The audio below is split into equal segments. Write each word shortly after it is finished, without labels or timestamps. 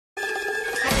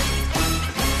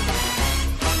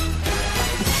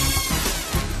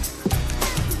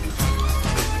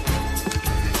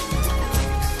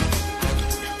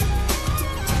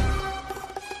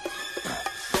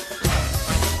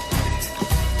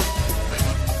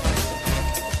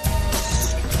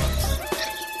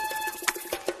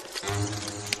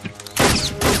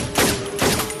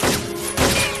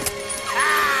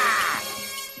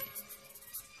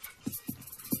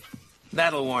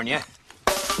That'll warn you.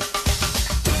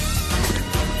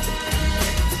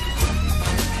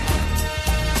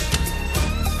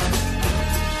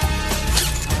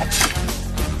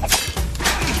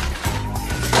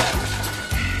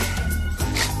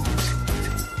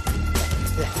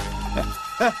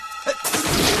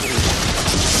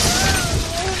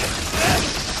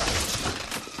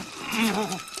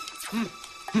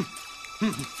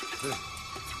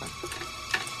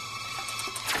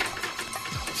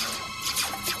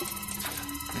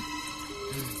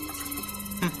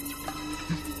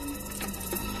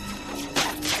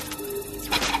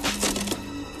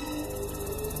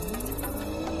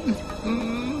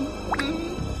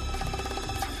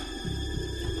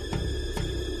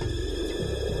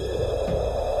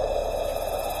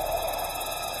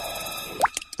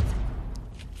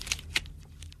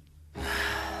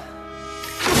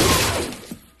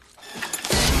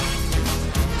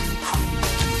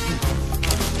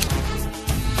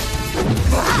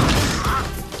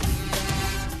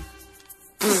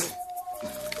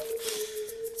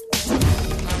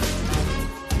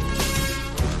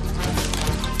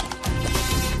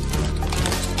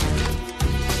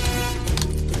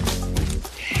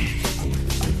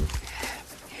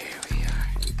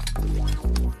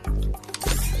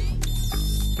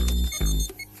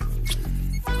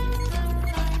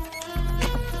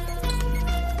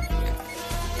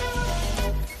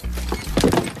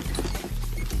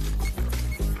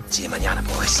 See you mañana,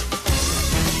 boys.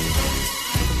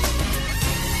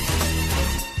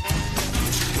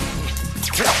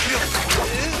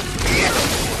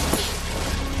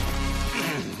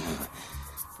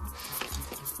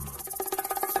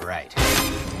 Right.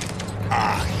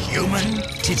 A human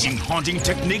teaching haunting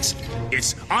techniques?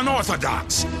 It's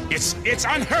unorthodox. It's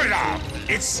unheard of.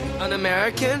 It's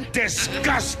Un-American?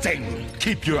 disgusting.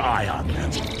 Keep your eye on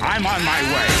them. I'm on my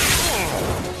way.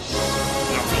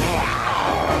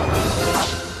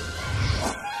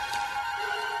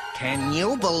 Can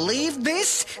you believe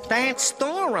this? That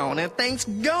store owner thinks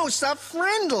ghosts are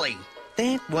friendly.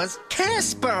 That was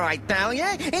Casper, I tell you.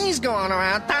 He's going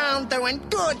around town doing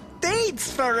good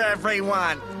deeds for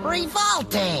everyone.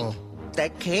 Revolting. The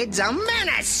kid's a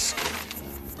menace.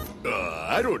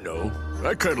 I don't know.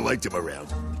 I kind of liked him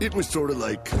around. It was sort of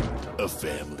like a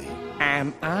family.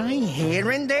 Am I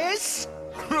hearing this?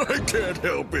 I can't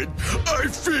help it. I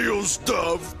feel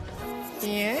stuff.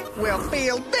 Yeah, well,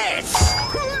 feel this.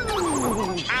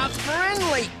 A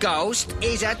friendly ghost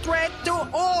is a threat to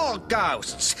all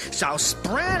ghosts. So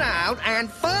spread out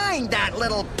and find that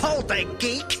little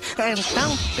poltergeek and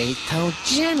don't be too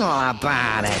gentle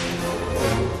about it.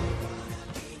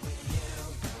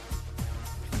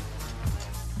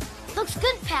 Looks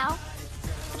good, pal.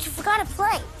 But you forgot to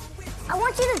play. I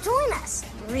want you to join us.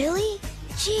 Really?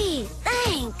 Gee,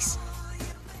 thanks.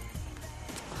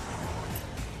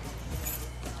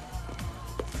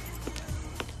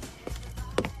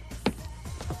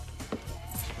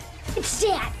 It's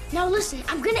Dad. Now listen,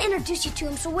 I'm gonna introduce you to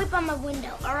him, so wait by my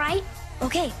window, all right?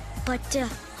 Okay, but,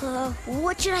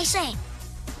 what should I say?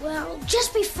 Well,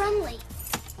 just be friendly.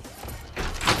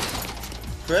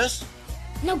 Chris?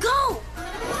 Now go!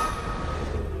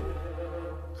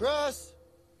 Chris?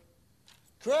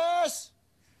 Chris?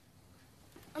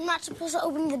 I'm not supposed to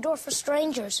open the door for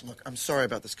strangers. Look, I'm sorry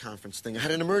about this conference thing. I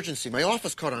had an emergency. My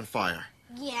office caught on fire.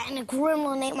 Yeah, and a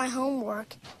gremlin ate my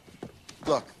homework.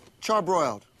 Look,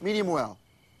 charbroiled, medium well.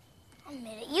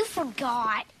 Admit it, you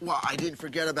forgot. Well, I didn't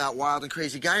forget about Wild and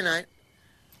Crazy Guy Night.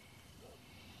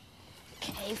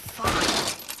 Okay, fine.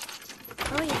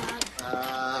 Oh,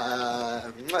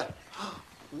 yeah.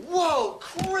 Whoa,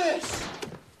 Chris!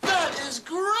 That is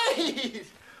great!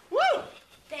 Woo!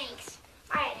 Thanks.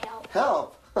 I had help.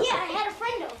 Help? Yeah, I had a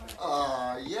friend over.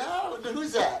 Yeah?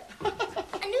 Who's that?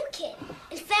 A new kid.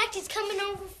 In fact, he's coming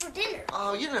over for dinner.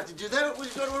 Oh, you don't have to do that. We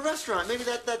go to a restaurant. Maybe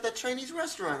that Chinese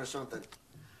restaurant or something.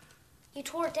 You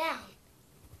tore it down.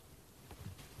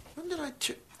 When did I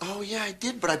Oh, yeah, I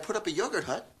did, but I put up a yogurt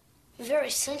hut. You're very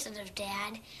sensitive,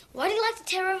 Dad. Why do you like to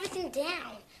tear everything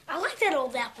down? I like that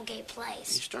old Applegate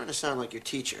place. You're starting to sound like your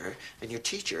teacher, and your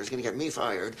teacher is going to get me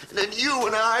fired. And then you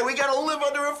and I, we got to live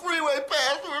under a freeway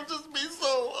pass, or it'll just be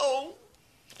so,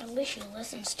 At least he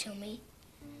listens to me.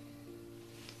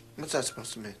 What's that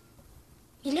supposed to mean?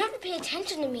 You never pay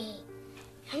attention to me.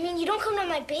 I mean, you don't come to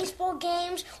my baseball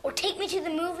games, or take me to the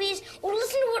movies, or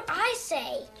listen to what I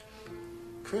say.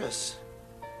 Chris,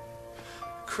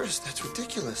 that's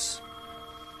ridiculous.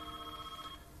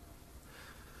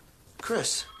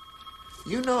 Chris,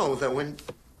 you know that when...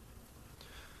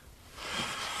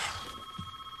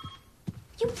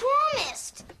 You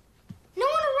promised. No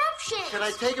interruptions. Can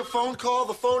I take a phone call?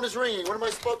 The phone is ringing. What am I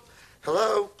supposed...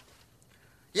 Hello?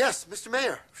 Yes, Mr.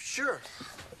 Mayor. Sure.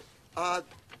 The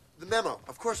memo.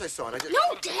 Of course I saw it. I just...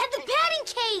 No, Dad, the batting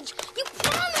cage. You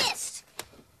promised.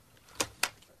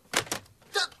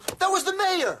 That was the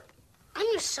mayor. I'm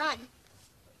your son.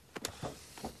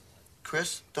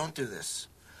 Chris, don't do this.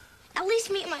 At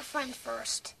least meet my friend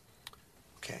first.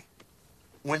 Okay.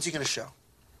 When's he gonna show?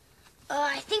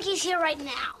 I think he's here right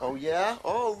now. Oh, yeah?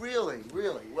 Oh, really?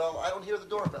 Really? Well, I don't hear the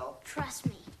doorbell. Trust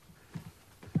me.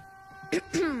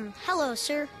 Hello,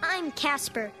 sir. I'm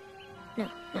Casper. No.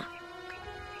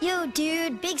 Yo,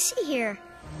 dude, Big C here.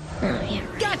 Oh, yeah,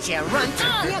 right. Gotcha, Runt.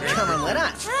 You're coming with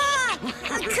us.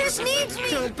 Chris needs me.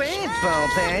 Too bad,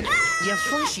 Baldhead. Your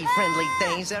fleshy-friendly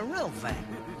days are over.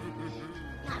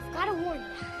 Now, I've got to warn you.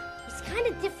 He's kind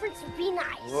of different, so be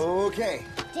nice. Okay.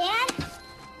 Dad,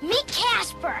 meet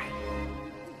Casper.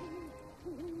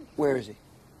 Where is he?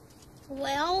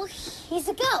 Well, he's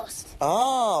a ghost.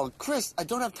 Oh, Chris, I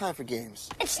don't have time for games.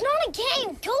 It's not a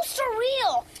game. Ghosts are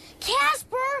real.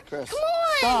 Casper, Chris, come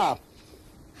on. stop.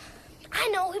 I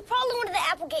know. He probably went to the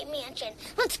Applegate mansion.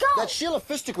 Let's go. That Sheila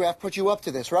Fistograph put you up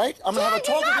to this, right? I'm gonna have a Dad,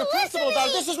 talk you're with the not principal about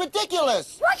it. listening. This is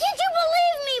ridiculous. Why can't you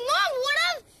believe me? Mom would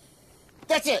have.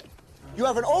 That's it. You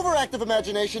have an overactive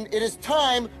imagination. It is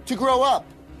time to grow up.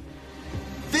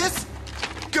 This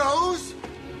goes,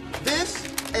 this,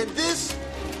 and this.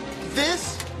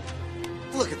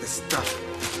 Look at this stuff.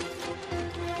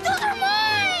 Those are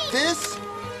mine. This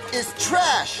is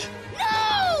trash.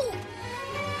 No.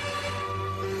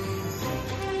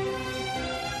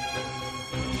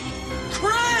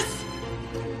 Chris!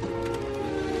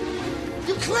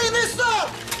 You clean this up!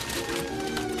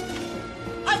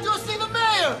 I have to go see the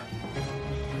mayor!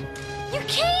 You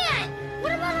can't.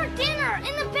 What about our dinner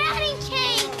and the batting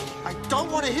cage? I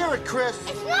don't want to hear it, Chris.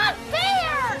 It's not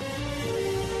fair.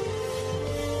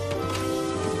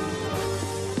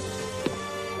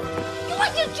 You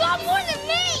like your job more than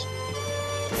me.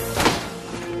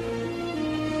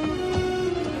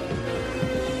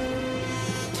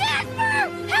 Casper,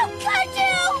 how could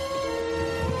you?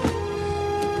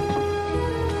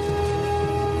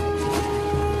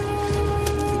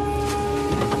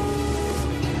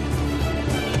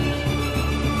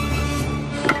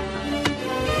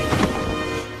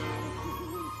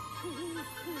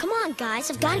 Come on, guys.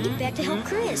 I've got to get back to help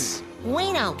Chris.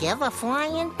 We don't give a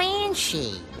flying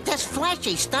banshee. This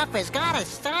fleshy stuff has got to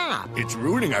stop. It's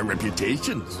ruining our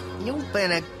reputations. You've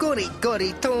been a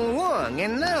goody-goody too long,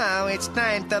 and now it's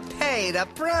time to pay the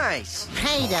price.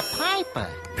 Pay the piper.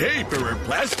 Paper or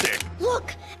plastic?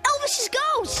 Look, Elvis's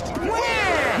ghost.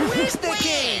 Where? Where's the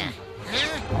king?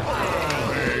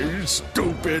 Hey,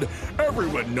 stupid.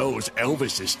 Everyone knows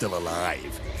Elvis is still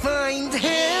alive. Find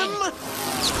him?